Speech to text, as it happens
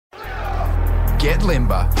Get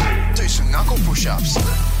limber. Do some knuckle push-ups.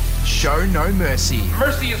 Show no mercy.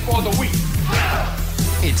 Mercy is for the weak.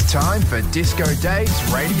 It's time for Disco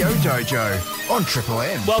Dave's Radio Dojo on Triple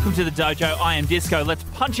M. Welcome to the dojo. I am Disco. Let's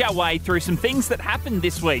punch our way through some things that happened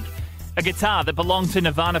this week. A guitar that belonged to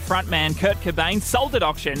Nirvana frontman Kurt Cobain sold at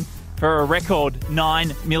auction for a record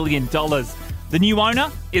 $9 million. The new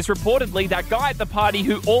owner is reportedly that guy at the party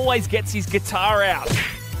who always gets his guitar out.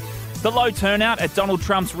 The low turnout at Donald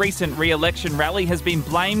Trump's recent re-election rally has been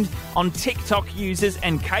blamed on TikTok users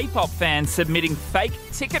and K-pop fans submitting fake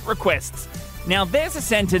ticket requests. Now, there's a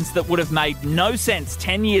sentence that would have made no sense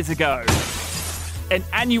 10 years ago. An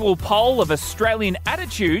annual poll of Australian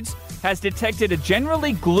attitudes has detected a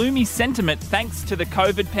generally gloomy sentiment thanks to the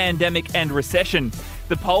COVID pandemic and recession.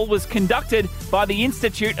 The poll was conducted by the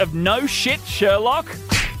Institute of No Shit Sherlock.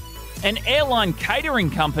 An airline catering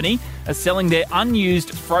company are selling their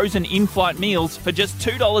unused frozen in-flight meals for just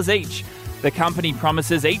 $2 each. The company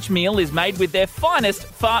promises each meal is made with their finest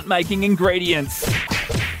fart-making ingredients.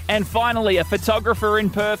 And finally, a photographer in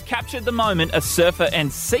Perth captured the moment a surfer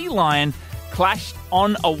and sea lion clashed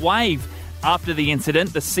on a wave. After the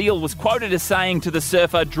incident, the seal was quoted as saying to the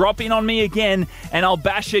surfer, "Drop in on me again and I'll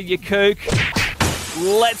bash you kook."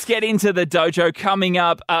 Let's get into the dojo coming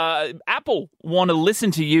up. Apple want to listen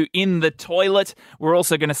to you in the toilet. We're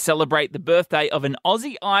also going to celebrate the birthday of an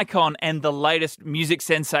Aussie icon and the latest music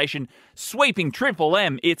sensation sweeping Triple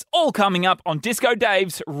M. It's all coming up on Disco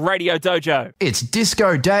Dave's Radio Dojo. It's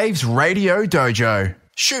Disco Dave's Radio Dojo.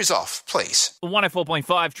 Shoes off, please.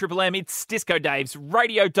 104.5 Triple M, it's Disco Dave's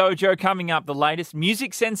Radio Dojo coming up, the latest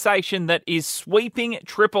music sensation that is sweeping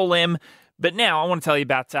Triple M. But now I want to tell you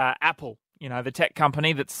about Apple. You know, the tech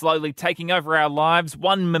company that's slowly taking over our lives,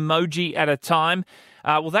 one memoji at a time.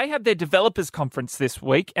 Well, they had their developers conference this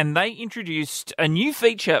week and they introduced a new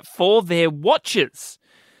feature for their watches.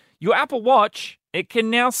 Your Apple Watch, it can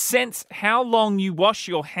now sense how long you wash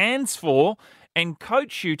your hands for and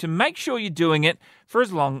coach you to make sure you're doing it for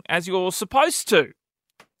as long as you're supposed to.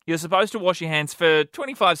 You're supposed to wash your hands for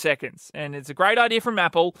 25 seconds, and it's a great idea from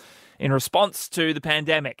Apple in response to the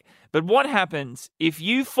pandemic. But what happens if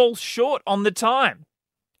you fall short on the time?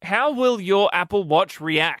 How will your Apple Watch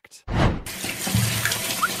react?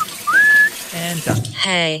 And done.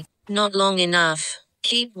 Hey, not long enough.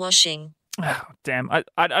 Keep washing. Oh, damn.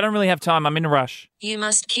 I don't really have time. I'm in a rush. You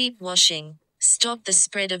must keep washing. Stop the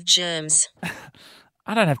spread of germs.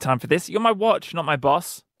 I don't have time for this. You're my watch, not my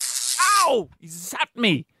boss. Ow! You zapped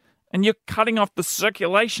me. And you're cutting off the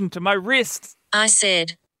circulation to my wrists. I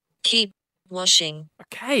said, keep washing.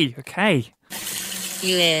 Okay.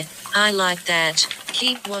 Yeah, I like that.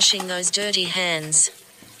 Keep washing those dirty hands.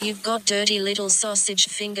 You've got dirty little sausage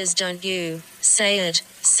fingers, don't you? Say it.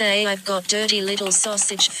 Say, I've got dirty little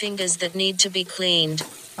sausage fingers that need to be cleaned.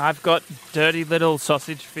 I've got dirty little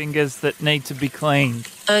sausage fingers that need to be cleaned.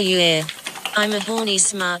 Oh yeah, I'm a horny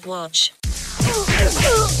smartwatch.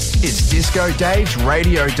 It's Disco Dave's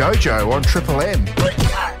Radio Dojo on Triple M.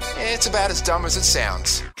 It's about as dumb as it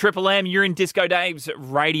sounds. Triple M, you're in Disco Dave's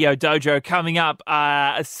Radio Dojo coming up,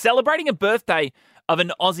 celebrating a birthday of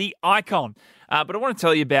an Aussie icon. But I want to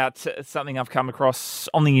tell you about something I've come across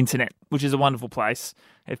on the internet, which is a wonderful place.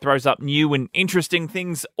 It throws up new and interesting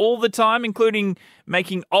things all the time, including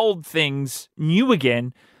making old things new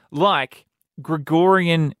again, like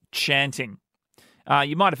Gregorian chanting.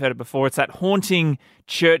 You might have heard it before. It's that haunting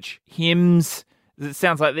church hymns. It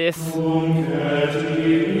sounds like this. I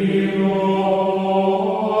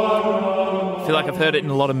feel like I've heard it in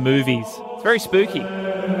a lot of movies. It's very spooky.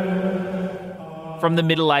 From the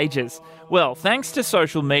Middle Ages. Well, thanks to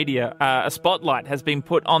social media, a spotlight has been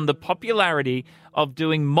put on the popularity of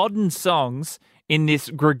doing modern songs in this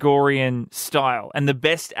Gregorian style. And the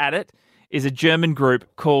best at it is a German group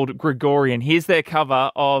called Gregorian. Here's their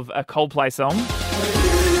cover of a Coldplay song.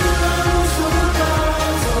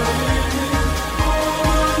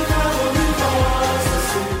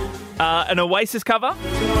 An Oasis cover.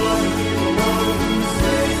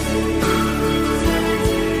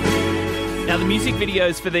 Now, the music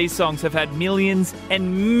videos for these songs have had millions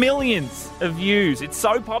and millions of views. It's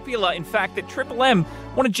so popular, in fact, that Triple M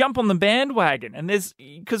want to jump on the bandwagon. And there's,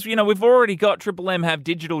 because, you know, we've already got Triple M have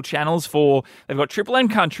digital channels for, they've got Triple M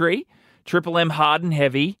Country, Triple M Hard and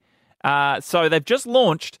Heavy. So they've just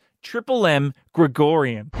launched Triple M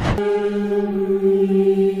Gregorian.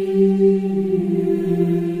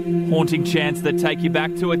 Haunting chants that take you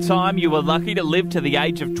back to a time you were lucky to live to the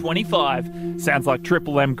age of 25. Sounds like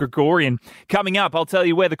Triple M Gregorian. Coming up, I'll tell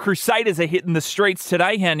you where the Crusaders are hitting the streets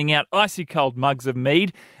today, handing out icy cold mugs of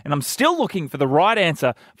mead. And I'm still looking for the right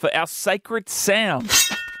answer for our sacred sound.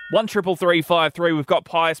 133353. We've got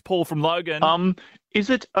Pious Paul from Logan. Is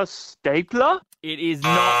it a stapler? It is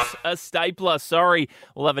not a stapler, sorry.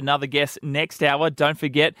 We'll have another guess next hour. Don't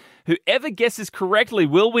forget, whoever guesses correctly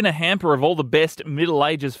will win a hamper of all the best Middle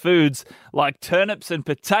Ages foods like turnips and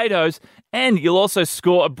potatoes, and you'll also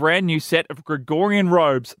score a brand new set of Gregorian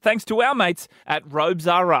robes, thanks to our mates at Robes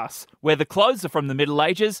R Us, where the clothes are from the Middle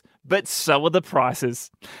Ages, but so are the prices.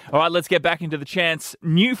 All right, let's get back into the chants.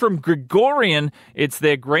 New from Gregorian, it's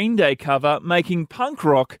their Green Day cover, making punk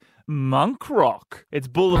rock monk rock. It's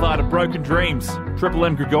Boulevard of Broken Dreams. Triple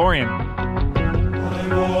M Gregorian. I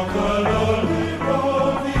walk a lonely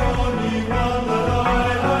road, the only one that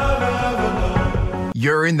I have ever known.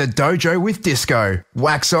 You're in the dojo with Disco.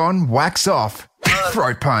 Wax on, wax off.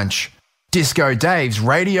 Throat punch. Disco Dave's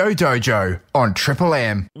Radio Dojo on Triple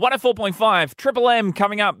M. 104.5 Triple M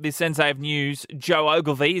coming up. This Sensei of News, Joe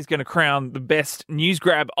Ogilvy, is going to crown the best news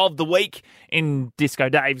grab of the week in Disco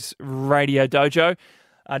Dave's Radio Dojo.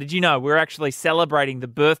 Did you know we're actually celebrating the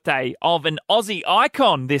birthday of an Aussie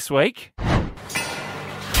icon this week?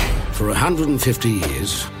 For 150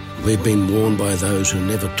 years, we've been warned by those who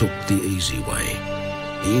never took the easy way,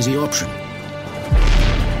 the easy option,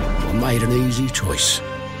 or made an easy choice.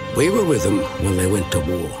 We were with them when they went to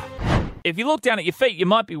war. If you look down at your feet, you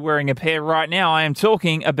might be wearing a pair right now. I am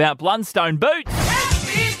talking about Blundstone boots.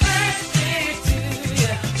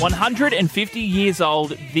 150 years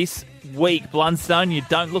old this week, Blundstone. You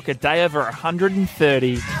don't look a day over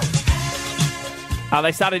 130.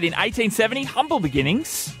 They started in 1870, humble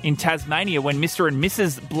beginnings in Tasmania, when Mr. and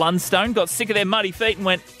Mrs. Blundstone got sick of their muddy feet and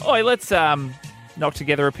went, "Oi, let's knock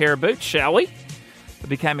together a pair of boots, shall we?" It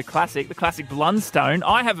became a classic, the classic Blundstone.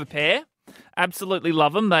 I have a pair. Absolutely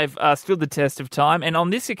love them. They've stood the test of time. And on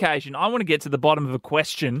this occasion, I want to get to the bottom of a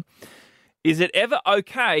question. Is it ever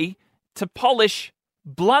okay to polish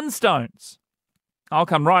Blundstones? I'll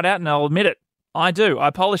come right out and I'll admit it. I do.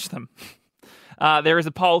 I polish them. There is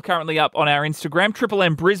a poll currently up on our Instagram, Triple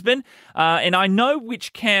M Brisbane, and I know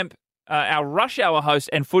which camp our Rush Hour host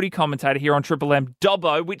and footy commentator here on Triple M,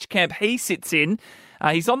 Dobbo, which camp he sits in.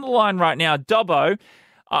 He's on the line right now. Dobbo,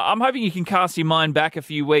 I'm hoping you can cast your mind back a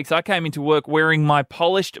few weeks. I came into work wearing my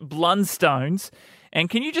polished Blundstones, and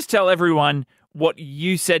can you just tell everyone what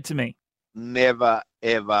you said to me? Never,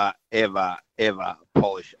 ever, ever, ever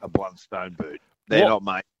polish a Blundstone boot. They're not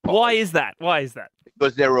made. Why is that?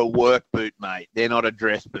 Because they're a work boot, mate. They're not a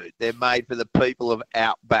dress boot. They're made for the people of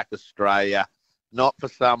outback Australia, not for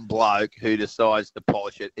some bloke who decides to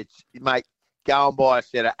polish it. Mate, go and buy a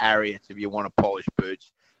set of Ariats if you want to polish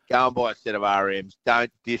boots. Go and buy a set of RMs.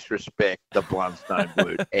 Don't disrespect the Blundstone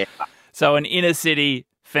boot ever. So an inner city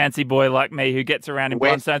fancy boy like me who gets around in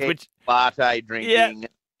Blundstones, which latte drinking. Yeah.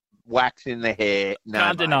 Wax in the hair. No,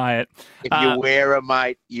 can't deny it. If you wear them,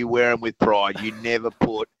 mate, you wear them with pride. You never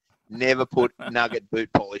put nugget boot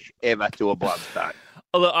polish ever to a Blundstone.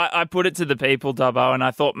 Look, I put it to the people, Dubbo, and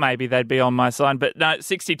I thought maybe they'd be on my side. But no,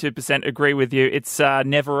 62% agree with you. It's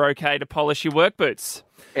never okay to polish your work boots.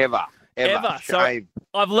 Ever. Shame. So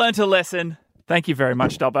I've learnt a lesson. Thank you very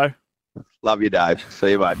much, Dubbo. Love you, Dave.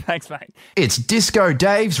 See you, mate. Thanks, mate. It's Disco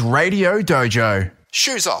Dave's Radio Dojo.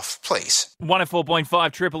 Shoes off, please.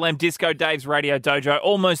 104.5 Triple M, Disco Dave's Radio Dojo.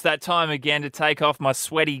 Almost that time again to take off my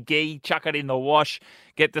sweaty gi, chuck it in the wash,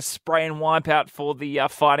 get the spray and wipe out for the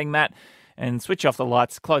fighting mat, and switch off the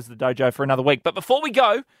lights, close the dojo for another week. But before we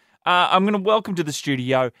go, I'm going to welcome to the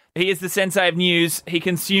studio. He is the Sensei of News. He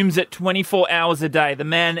consumes it 24 hours a day. The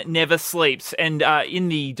man never sleeps. And in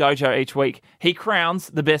the dojo each week, he crowns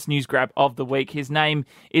the best news grab of the week. His name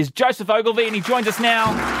is Joseph Ogilvy, and he joins us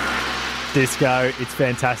now. Disco, it's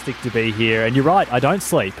fantastic to be here. And you're right, I don't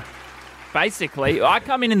sleep. Basically, I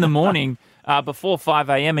come in the morning before 5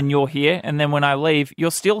 a.m. and you're here, and then when I leave, you're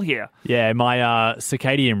still here. Yeah, my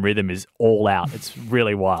circadian rhythm is all out. It's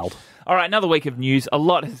really wild. All right, another week of news. A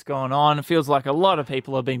lot has gone on. It feels like a lot of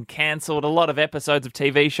people have been cancelled. A lot of episodes of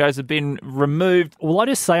TV shows have been removed. Well, I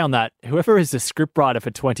just say on that, whoever is the scriptwriter for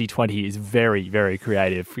 2020 is very, very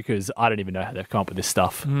creative, because I don't even know how they've come up with this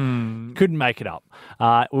stuff. Couldn't make it up.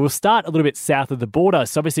 We'll start a little bit south of the border.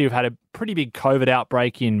 So obviously we've had a pretty big COVID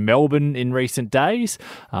outbreak in Melbourne in recent days.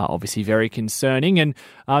 Obviously very concerning. And,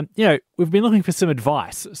 we've been looking for some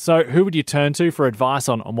advice. So who would you turn to for advice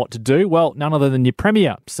on what to do? Well, none other than your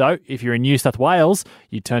Premier. So if you're in New South Wales,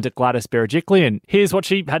 you turn to Gladys Berejiklian, and here's what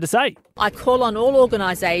she had to say. I call on all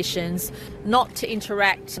organisations not to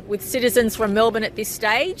interact with citizens from Melbourne at this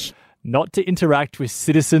stage. Not to interact with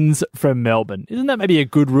citizens from Melbourne. Isn't that maybe a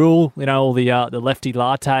good rule? All the lefty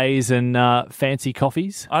lattes and fancy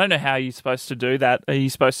coffees? I don't know how you're supposed to do that. Are you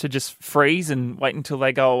supposed to just freeze and wait until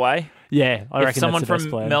they go away? Yeah, I if reckon someone that's the best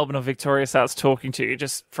from plan. Melbourne or Victoria starts talking to you,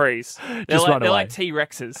 just freeze. They're Just like, run they're away. like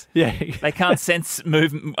T-Rexes. Yeah. They can't sense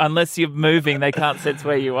move unless you're moving. They can't sense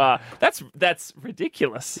where you are. That's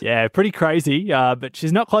ridiculous. Yeah, pretty crazy. But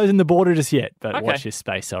she's not closing the border just yet. But Okay. watch this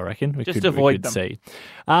space, I reckon. We Just could avoid them. see.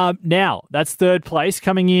 Now, that's third place.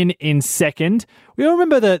 Coming in second. We all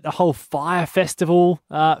remember the whole Fire Festival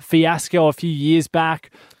fiasco a few years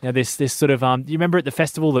back. Now, this sort of you remember at the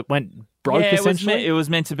festival that went broke essentially? It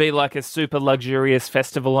was meant to be like a super luxurious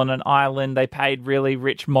festival on an island. They paid really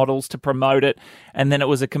rich models to promote it, and then it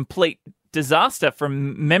was a complete disaster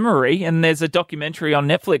from memory. And there's a documentary on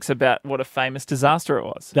Netflix about what a famous disaster it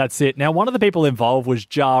was. That's it. Now, one of the people involved was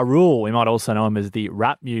Ja Rule. We might also know him as the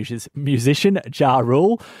rap musician Ja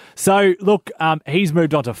Rule. So, look, he's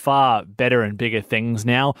moved on to far better and bigger things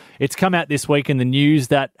now. It's come out this week in the news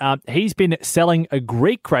that he's been selling a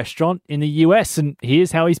Greek restaurant in the US, and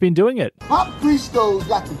here's how he's been doing it. Papa Cristo's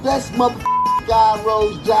got the best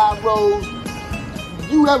gyros.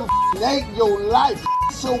 You ever ate in your life.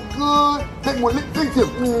 So good. Take one lick, think to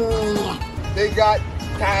They got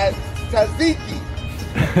tzatziki.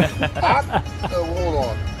 Hold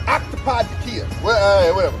on. Octopi tequila.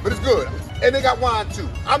 Well, whatever. But it's good. And they got wine too.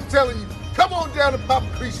 I'm telling you, come on down to Papa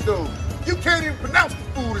Cristo's. You can't even pronounce the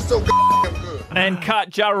food. It's so goddamn good. And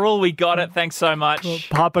cut Ja Rule, we got it. Thanks so much.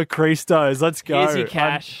 Papa Cristo's. Let's go. Here's your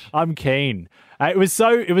cash. I'm keen. It was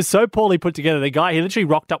so poorly put together. The guy, he literally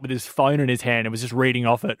rocked up with his phone in his hand and was just reading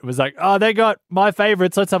off it. It was like, oh, they got my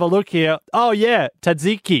favorites. Let's have a look here. Oh, yeah,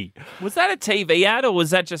 tzatziki. Was that a TV ad or was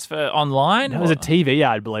that just for online? It was a TV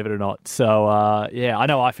ad, believe it or not. So, yeah, I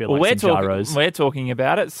know I feel like some gyros. We're talking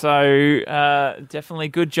about it, so definitely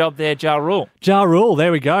good job there, Ja Rule. Ja Rule,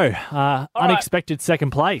 there we go. Unexpected second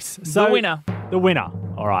place. So, the winner. The winner.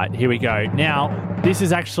 All right, here we go. Now, this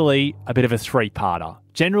is actually a bit of a three-parter.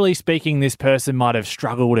 Generally speaking, this person might have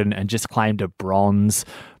struggled and just claimed a bronze.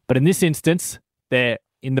 But in this instance, they're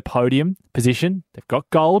in the podium position. They've got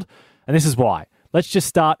gold. And this is why. Let's just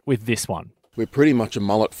start with this one. We're pretty much a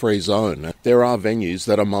mullet-free zone. There are venues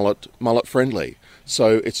that are mullet-friendly.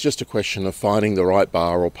 So it's just a question of finding the right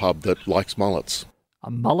bar or pub that likes mullets.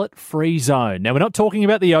 A mullet-free zone. Now, we're not talking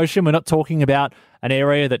about the ocean. We're not talking about an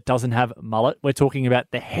area that doesn't have mullet. We're talking about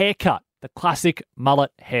the haircut. The classic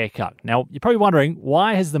mullet haircut. Now, you're probably wondering,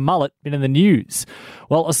 why has the mullet been in the news?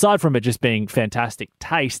 Well, aside from it just being fantastic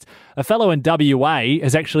taste, a fellow in WA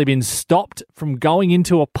has actually been stopped from going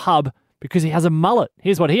into a pub because he has a mullet.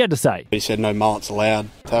 Here's what he had to say. He said no mullets allowed.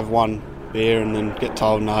 To have one beer and then get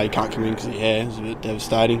told, no, you can't come in because of your hair. It was a bit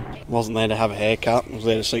devastating. Wasn't there to have a haircut. I was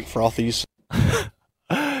there to seek frothies.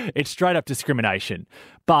 It's straight up discrimination.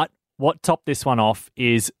 But what topped this one off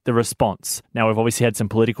is the response. Now, we've obviously had some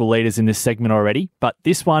political leaders in this segment already, but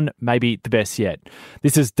this one may be the best yet.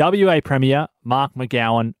 This is WA Premier Mark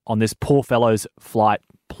McGowan on this poor fellow's plight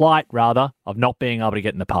of not being able to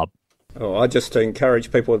get in the pub. Oh, I just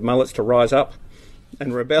encourage people with mullets to rise up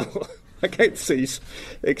and rebel against these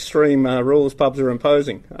extreme rules pubs are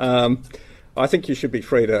imposing. I think you should be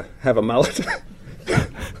free to have a mullet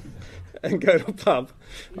and go to a pub.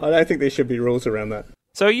 I don't think there should be rules around that.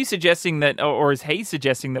 So are you suggesting that, or is he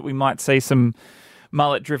suggesting that we might see some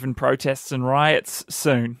mullet-driven protests and riots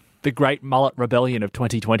soon? The Great Mullet Rebellion of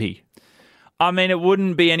 2020. I mean, it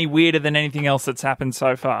wouldn't be any weirder than anything else that's happened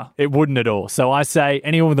so far. It wouldn't at all. So I say,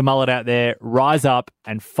 anyone with a mullet out there, rise up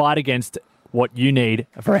and fight against what you need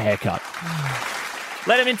for a haircut.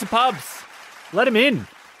 Let him into pubs. Let him in.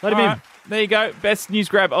 Let him in. Right, there you go. Best news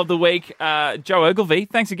grab of the week. Joe Ogilvie,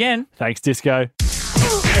 thanks again. Thanks, Disco.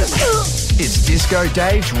 It's Disco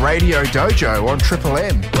Dave's Radio Dojo on Triple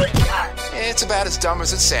M. It's about as dumb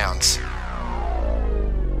as it sounds.